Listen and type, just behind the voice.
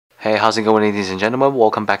Hey, how's it going, ladies and gentlemen?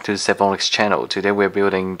 Welcome back to the Zethythonix channel. Today we're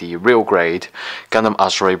building the real grade Gundam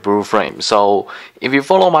Astray blue frame. So, if you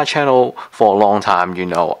follow my channel for a long time, you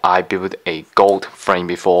know I built a gold frame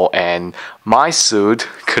before and my suit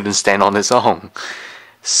couldn't stand on its own.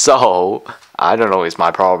 So, I don't know if it's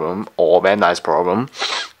my problem or Bandai's problem,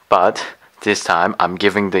 but this time I'm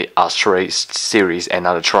giving the Astray series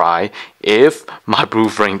another try. If my blue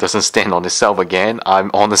frame doesn't stand on itself again,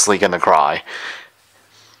 I'm honestly gonna cry.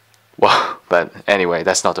 Well, but anyway,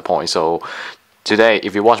 that's not the point. So today,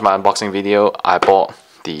 if you watch my unboxing video, I bought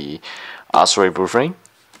the Astray blue frame,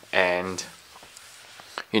 and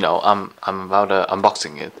you know I'm about to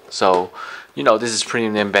unboxing it. So you know this is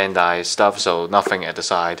premium Bandai stuff, so nothing at the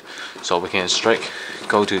side. So we can straight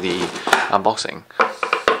go to the unboxing.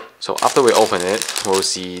 So after we open it, we'll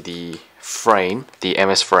see the frame, the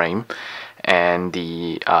MS frame, and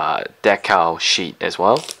the decal sheet as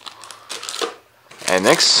well. And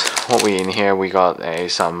next, what we in here, we got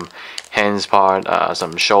some hands part,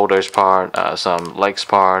 some shoulders part, some legs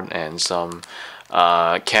part, and some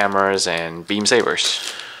cameras and beam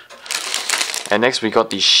sabers. And next we got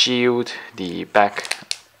the shield, the back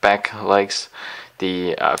legs,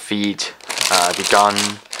 the feet, the gun,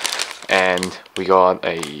 and we got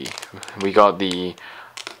the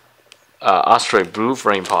Astray blue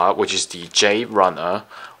frame part, which is the J runner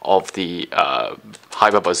of the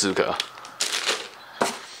Hyper Bazooka.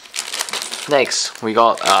 Next, we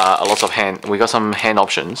got some hand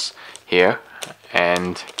options here,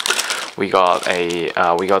 and we got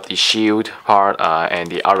the shield part and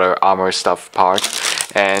the other armor stuff part,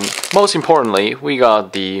 and most importantly, we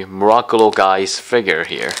got the Miraculo Guy's figure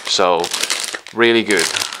here. So really good.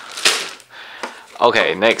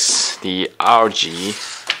 Okay, next the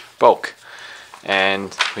RG bulk,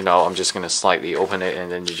 and you know I'm just gonna slightly open it,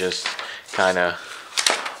 and then you just kind of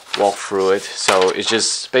walk through it. So it's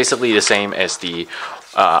just basically the same as the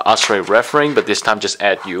Astray red frame, but this time just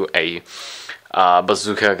add you a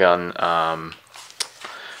bazooka gun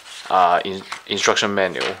instruction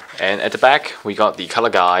manual. And at the back we got the color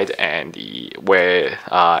guide and where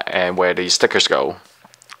the stickers go.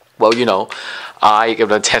 Well, you know, I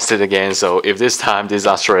gonna test it again, so if this time this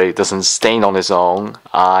Astray doesn't stain on its own,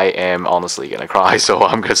 I am honestly gonna cry. So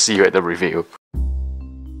I'm gonna see you at the review.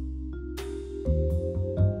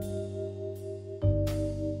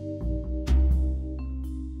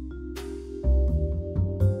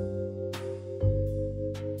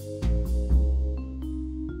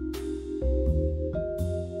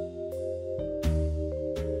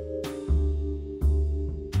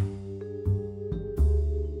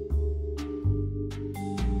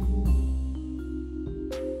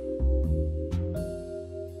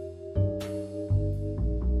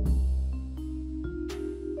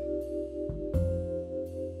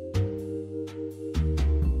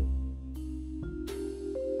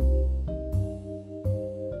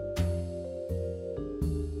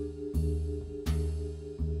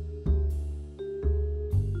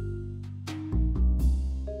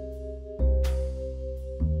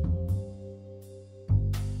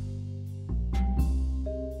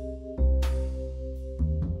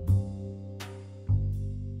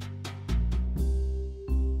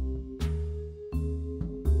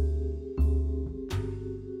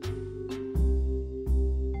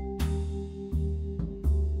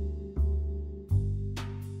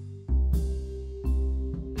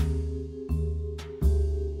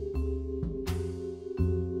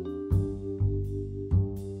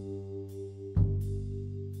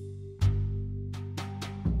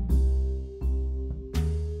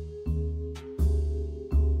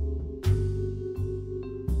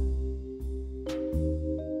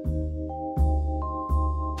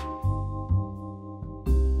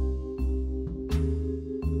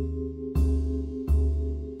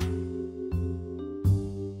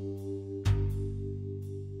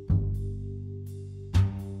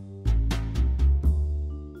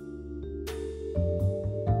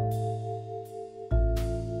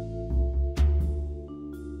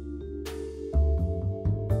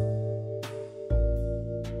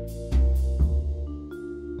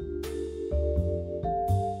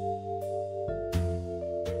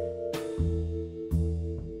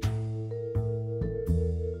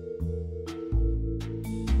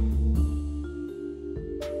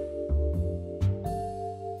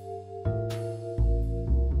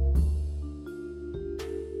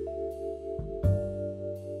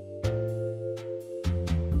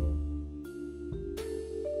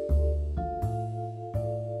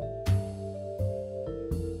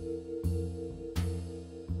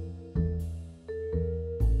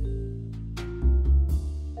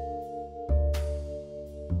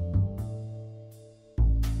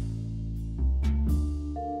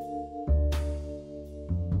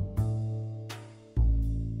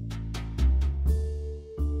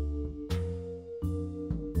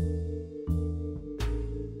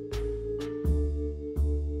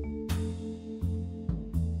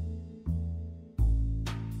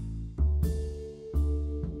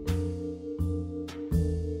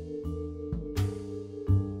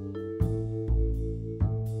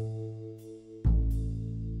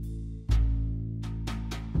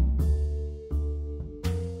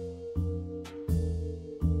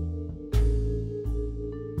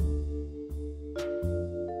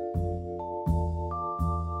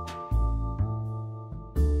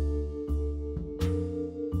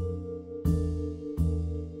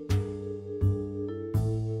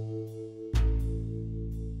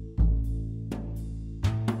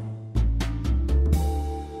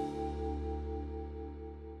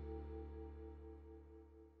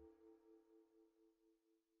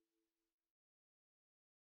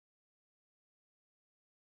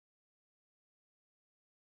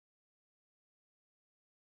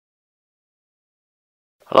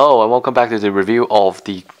 Hello and welcome back to the review of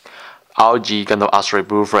the RG Gundam Astray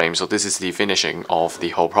Blue Frame. So this is the finishing of the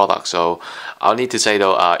whole product. So I'll need to say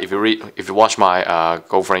though, if you watch my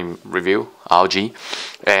Gold Frame review RG,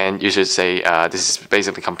 and you should say this is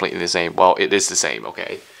basically completely the same. Well, it is the same,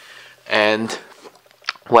 okay. And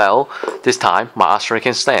well, this time my Astray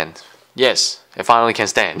can stand. Yes, it finally can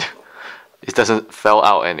stand. It doesn't fall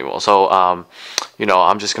out anymore. So you know,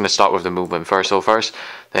 I'm just gonna start with the movement first. So first,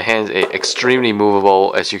 the hands are extremely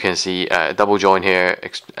movable, as you can see. Double joint here.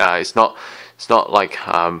 It's not like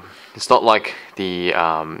the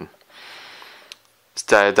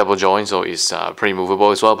double joint, so it's pretty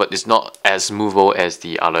movable as well. But it's not as movable as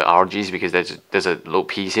the other RGs because there's a little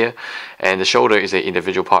piece here, and the shoulder is an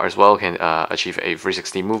individual part as well. Can achieve a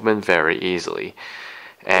 360 movement very easily.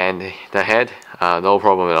 And the head, no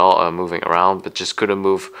problem at all moving around, but just couldn't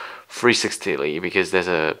move 360ly because there's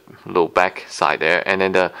a little back side there, and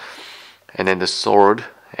then the sword,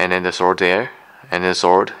 and then the sword there, and the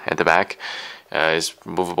sword at the back is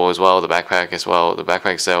movable as well. The backpack as well. The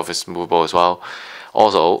backpack itself is movable as well.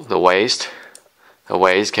 Also, the waist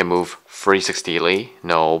can move 360ly,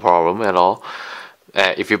 no problem at all.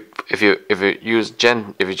 If you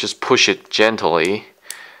just push it gently,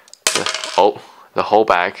 the whole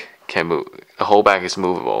back can move. The whole back is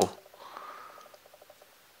movable.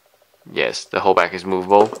 Yes, the whole back is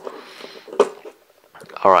movable.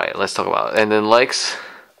 Alright, let's talk about it. And then legs.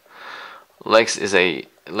 Legs is a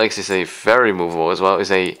very movable as well.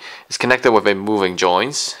 It's connected with a moving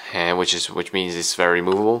joints, and which means it's very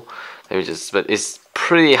movable. But it's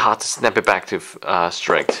pretty hard to snap it back to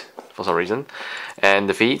straight for some reason. And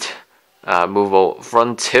the feet, movable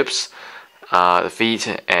front tips. The feet,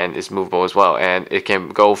 and it's movable as well, and it can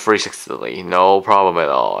go 360ly, no problem at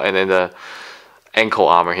all. And then the ankle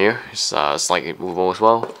armor here is slightly movable as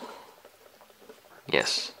well.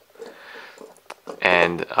 Yes.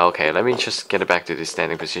 And okay, let me just get it back to the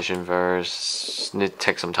standing position first. Need to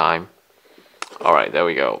take some time. Alright, there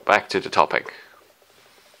we go. Back to the topic.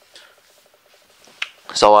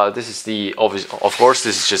 So this is the obvious. Of course,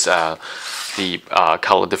 this is just the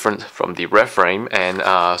color different from the red frame, and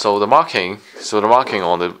so the marking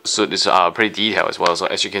on the suit is pretty detailed as well. So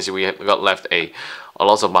as you can see, we got left a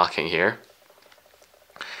lot of marking here,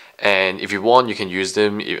 and if you want, you can use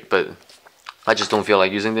them, but I just don't feel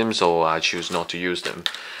like using them, so I choose not to use them.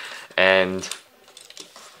 And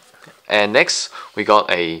next, we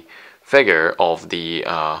got a figure of the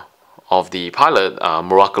pilot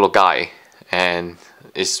Murakulo guy, and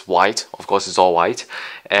it's white. Of course, it's all white,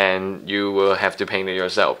 and you will have to paint it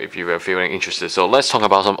yourself if you are feeling interested. So let's talk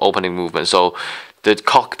about some opening movement. So the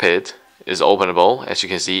cockpit is openable, as you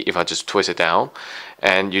can see if I just twist it down,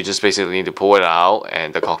 and you just basically need to pull it out,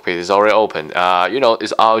 and the cockpit is already open. You know,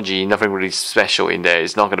 it's RG, nothing really special in there.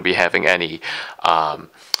 It's not going to be having any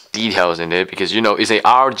details in it because, you know, it's a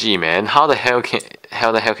RG, man. How the hell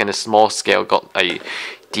can a small scale got a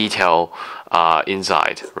detail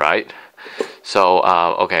inside, right? So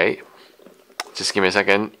okay, just give me a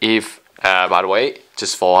second. If by the way,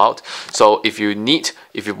 just fall out. So if you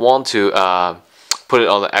want to put it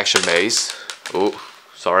on the action base,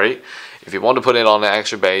 if you want to put it on the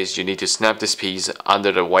action base, you need to snap this piece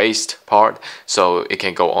under the waist part so it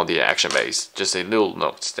can go on the action base. Just a little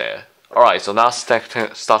note there. Alright, so now start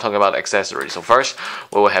talking about accessories. So first,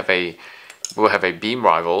 we will have a beam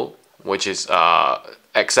rifle, which is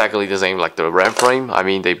exactly the same like the red frame. I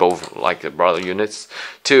mean, they both like the brother units.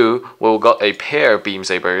 Two, we got a pair of beam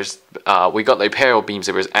sabers. We got a pair of beam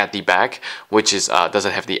sabers at the back, which is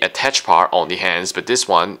doesn't have the attached part on the hands, but this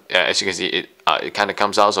one, as you can see, it kind of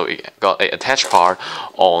comes out, so it got a attached part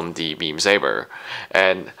on the beam saber.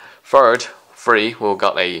 And third, we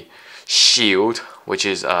got a shield, which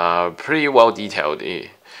is pretty well detailed,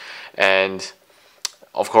 and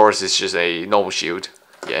of course it's just a normal shield.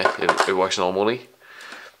 Yeah, it works normally.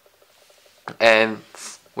 And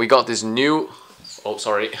we got this new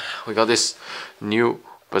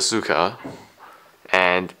bazooka,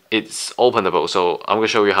 and it's openable, so I'm gonna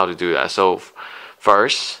show you how to do that. So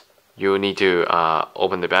first you need to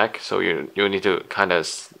open the back, so you need to kind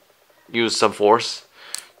of use some force.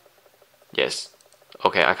 Yes,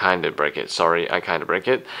 okay, I kind of break it, sorry, I kind of break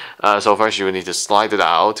it. So first you need to slide it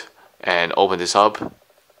out and open this up,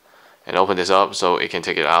 so it can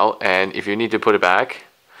take it out. And if you need to put it back,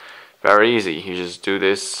 very easy, you just do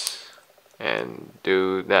this and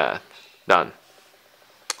do that, done.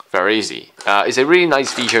 Very easy. It's a really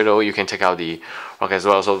nice feature though. You can take out the rocket as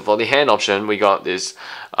well. So for the hand option, we got this.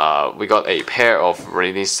 We got a pair of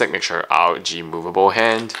Rainy Signature RG movable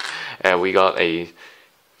hand, and we got a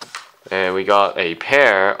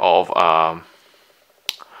pair of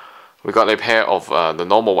We got a pair of the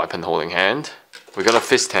normal weapon holding hand. We got a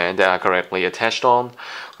fist hand that are correctly attached on.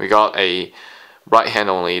 We got a right hand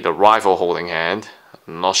only, the rifle holding hand.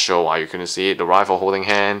 I'm not sure why you couldn't see it, the rifle holding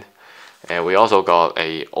hand. And we also got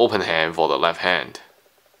a open hand for the left hand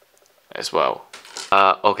as well.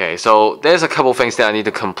 Okay, so there's a couple things that I need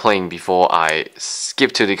to complain before I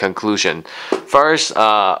skip to the conclusion. First,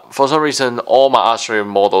 for some reason, all my Astray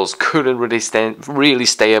models couldn't really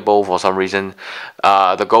stayable for some reason.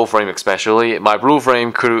 The gold frame especially. My blue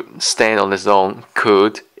frame could stand on its own.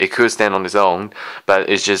 It could stand on its own, but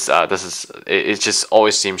it's just it just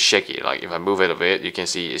always seems shaky. Like if I move it a bit, you can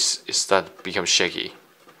see it start to become shaky.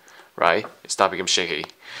 Right? It start to become shaky.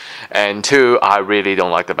 And two, I really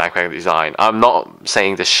don't like the backpack design. I'm not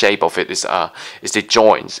saying the shape of it is the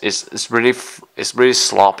joints. It's really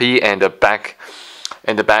sloppy, and the back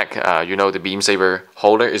you know, the beam saber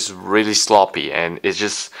holder is really sloppy, and it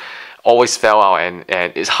just always fell out, and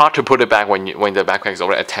it's hard to put it back when the backpack is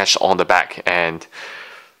already attached on the back. And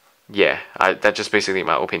yeah, that's just basically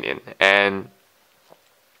my opinion. And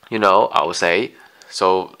you know, I would say,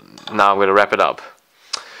 so now I'm gonna wrap it up.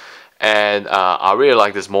 And I really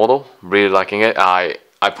like this model, really liking it. I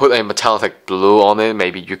put a metallic blue on it,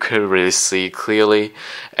 maybe you couldn't really see clearly.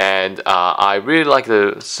 And I really like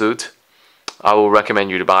the suit. I will recommend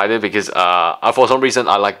you to buy it because for some reason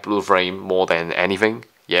I like blue frame more than anything.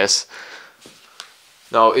 Yes.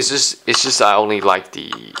 No, it's just I only like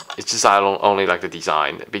the I don't only like the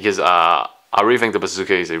design because I really think the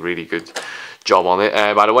bazooka is a really good job on it.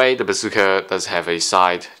 And by the way, the bazooka does have a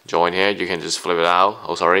side joint here. You can just flip it out.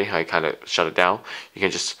 Oh, sorry, I kind of shut it down. You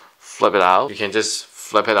can just flip it out. You can just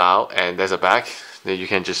flip it out, and there's a back. Then you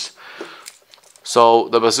can just. So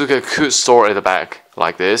the bazooka could store in the back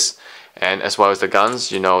like this, and as well as the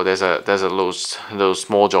guns. You know, there's a little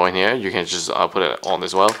small joint here. You can just put it on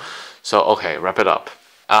as well. So okay, wrap it up.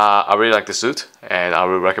 I really like the suit, and I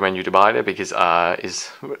will recommend you to buy it because I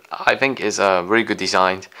think it's a very good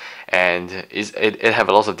design, and it have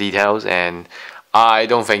a lot of details. And I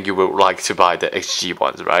don't think you would like to buy the XG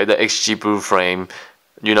ones, right? The XG blue frame,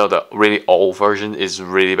 you know, the really old version is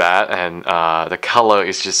really bad, and the color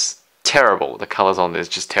is just terrible. The colors on this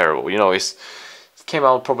is just terrible. You know, it came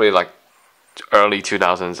out probably like early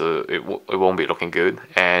 2000s, it won't be looking good.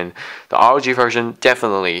 And the ROG version,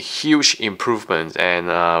 definitely huge improvements, and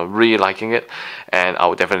really liking it, and I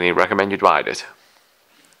would definitely recommend you to buy it.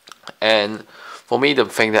 And for me, the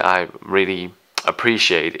thing that I really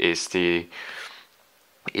appreciate is the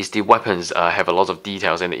weapons have a lot of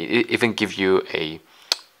details, and it even give you a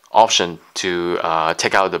option to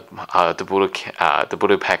take out the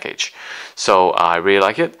bullet package. So I really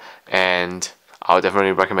like it, and I would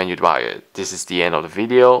definitely recommend you to buy it. This is the end of the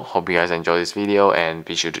video. Hope you guys enjoy this video, and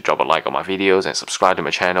be sure to drop a like on my videos and subscribe to my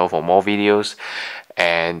channel for more videos.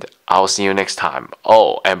 And I'll see you next time.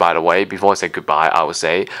 Oh, and by the way, before I say goodbye, I will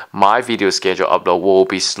say my video schedule upload will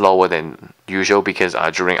be slower than usual because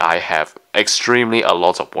during I have extremely a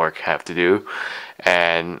lot of work I have to do,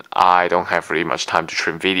 and I don't have really much time to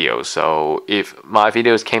trim videos. So if my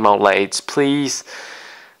videos came out late, please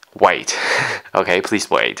wait. Okay, please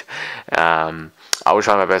wait. I will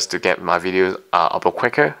try my best to get my videos upload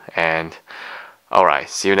quicker. And alright,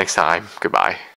 see you next time. Goodbye.